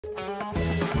Hey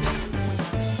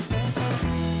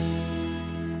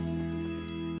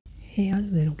all,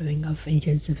 we're doing of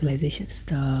ancient civilizations,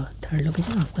 the third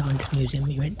location of the haunted museum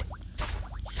event.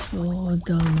 So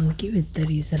the monkey with the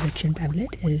resurrection tablet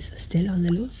is still on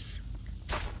the loose.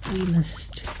 We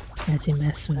must catch him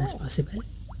as soon as possible.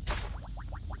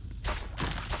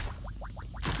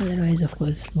 Otherwise, of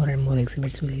course, more and more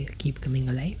exhibits will keep coming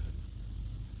alive.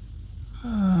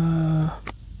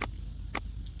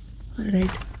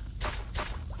 Alright,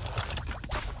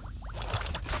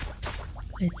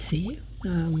 let's see.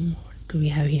 What do we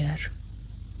have here?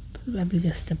 Probably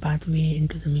just a pathway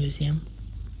into the museum.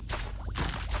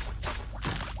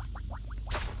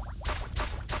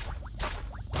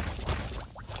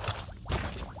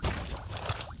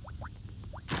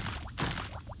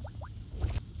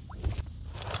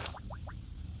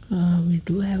 We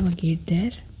do have a gate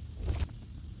there.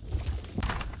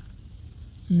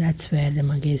 That's where the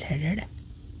monkey is headed.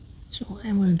 So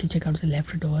I'm going to check out the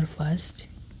left door first.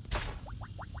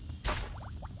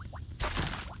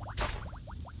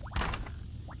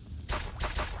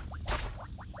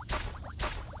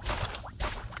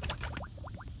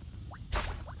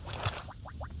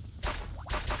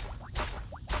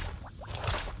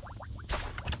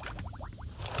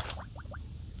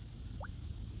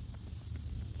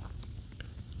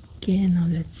 Okay, now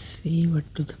let's see what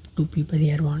do the two people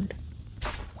here want.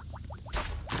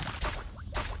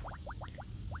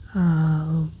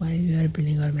 While we are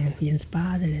building our magnificent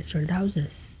spa, they destroyed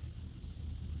houses.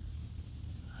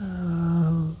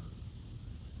 So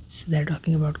they're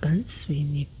talking about guns. We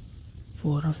need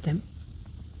 4 of them.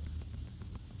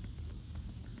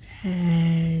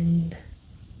 And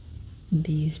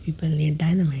these people need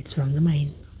dynamites from the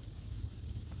mine.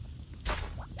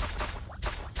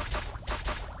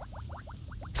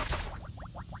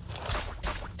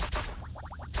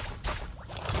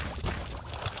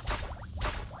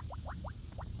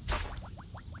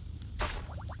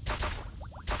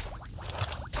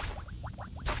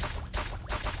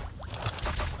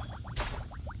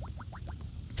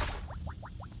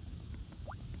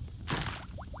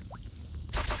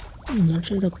 I'm not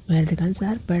sure where the guns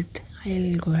are, but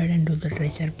I'll go ahead and do the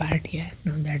treasure part here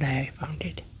now that I found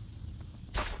it.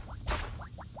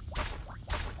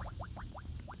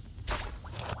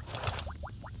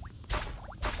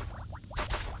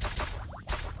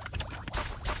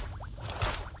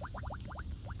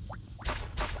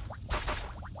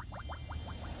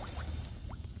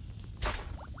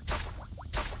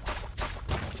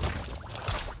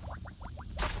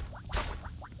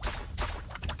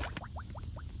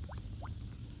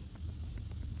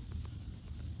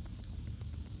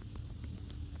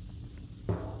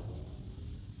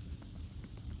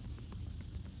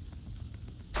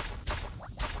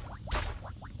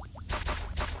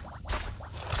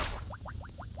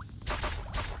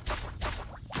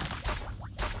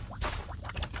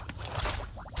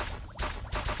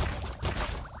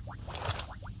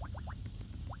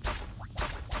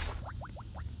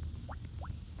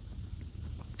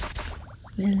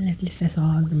 Well, at least I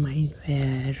saw the mine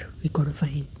where we could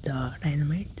find the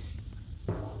dynamites.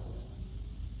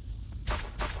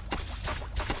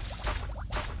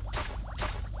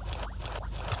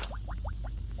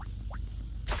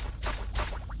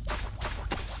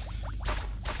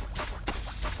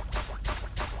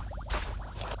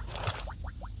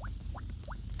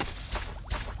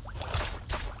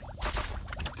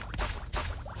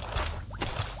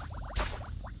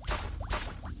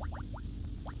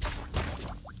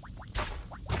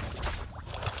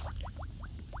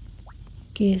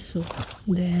 Okay, so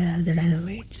there are the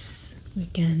dynamites. We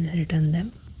can return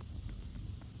them.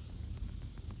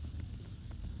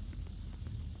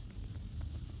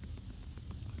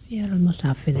 We are almost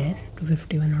halfway there,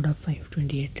 251 out of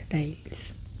 528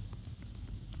 tiles.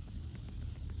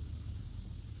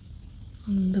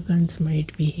 The guns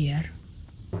might be here.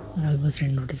 I almost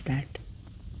didn't notice that.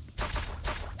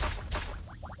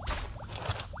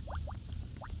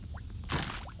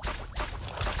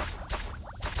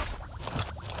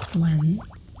 One,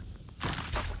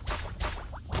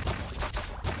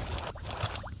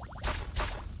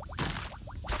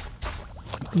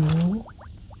 two,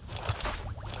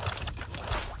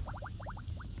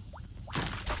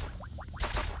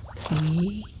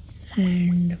 three,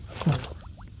 and 4.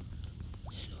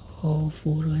 So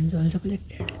 4 ones also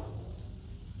collected.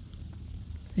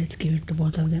 Let's give it to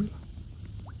both of them.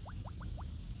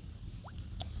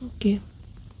 Okay.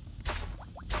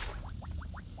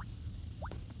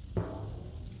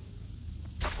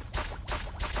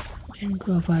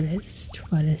 Into a forest.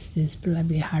 Forest is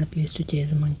probably a hard place to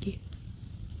chase a monkey.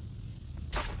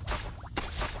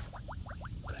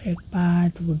 Correct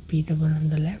path would be the one on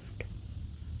the left.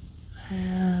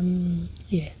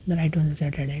 Yeah, the right one is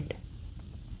at dead end.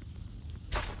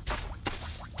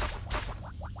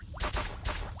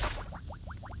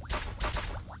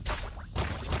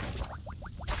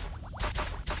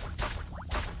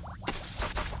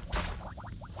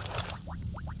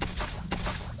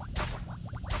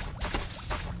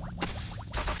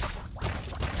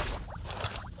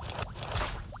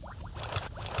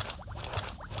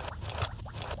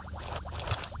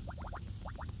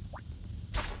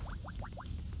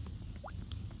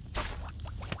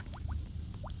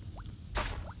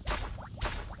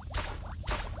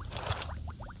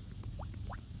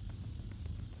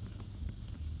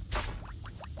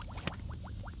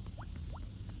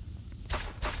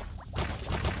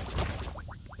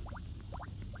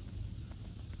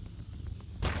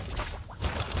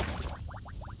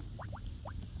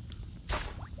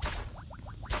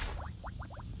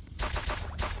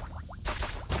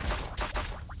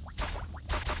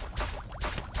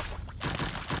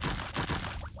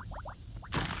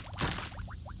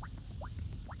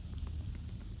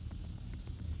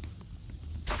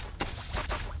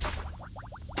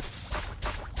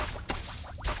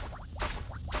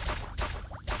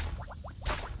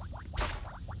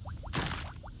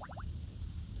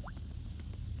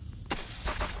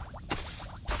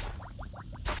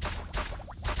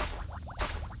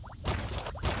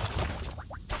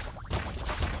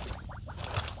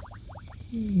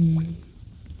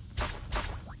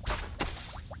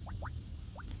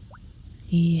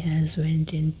 He has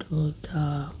went into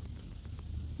the,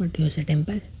 what do you say,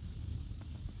 temple.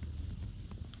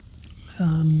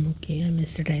 Okay, I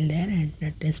missed a tile there, and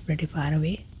that is pretty far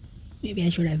away. Maybe I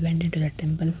should have went into the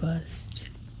temple first.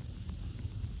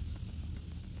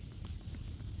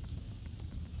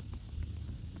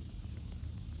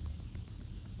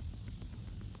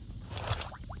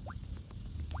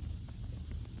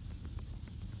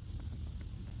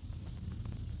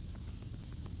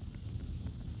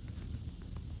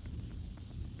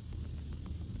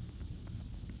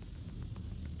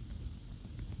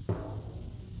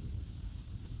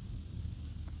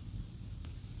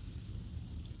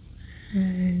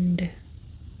 And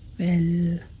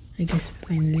well, I guess we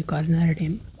finally cornered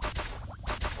him.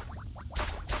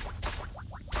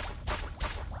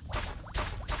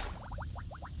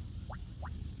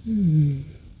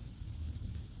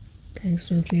 Thanks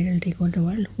to the creed, I'll take over the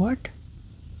world. What?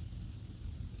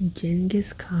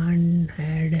 Genghis Khan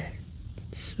had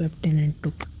swept in and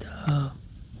took the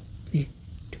creed.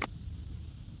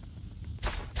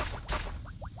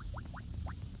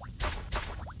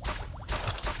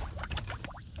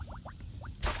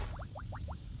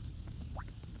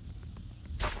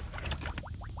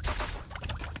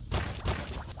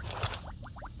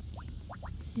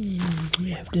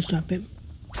 We have to stop him.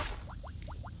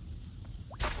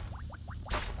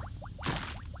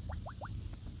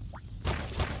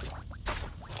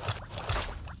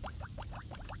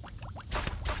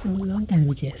 How long can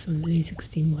we chase? Only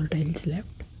 16 more tiles left.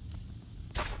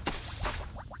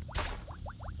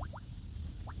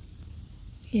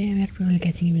 Yeah, we are probably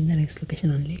catching him in the next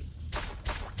location only.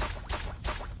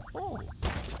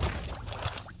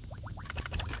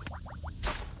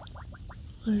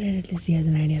 Alright, at least he has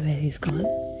an idea where he's gone,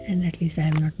 and at least I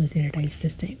have not missed any tiles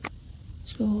this time.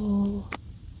 So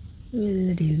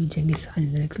we'll deal with Genghis Khan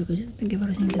in the next location. Thank you for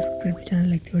watching. Just subscribe to the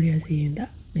channel, like the video. See you in the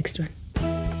next one.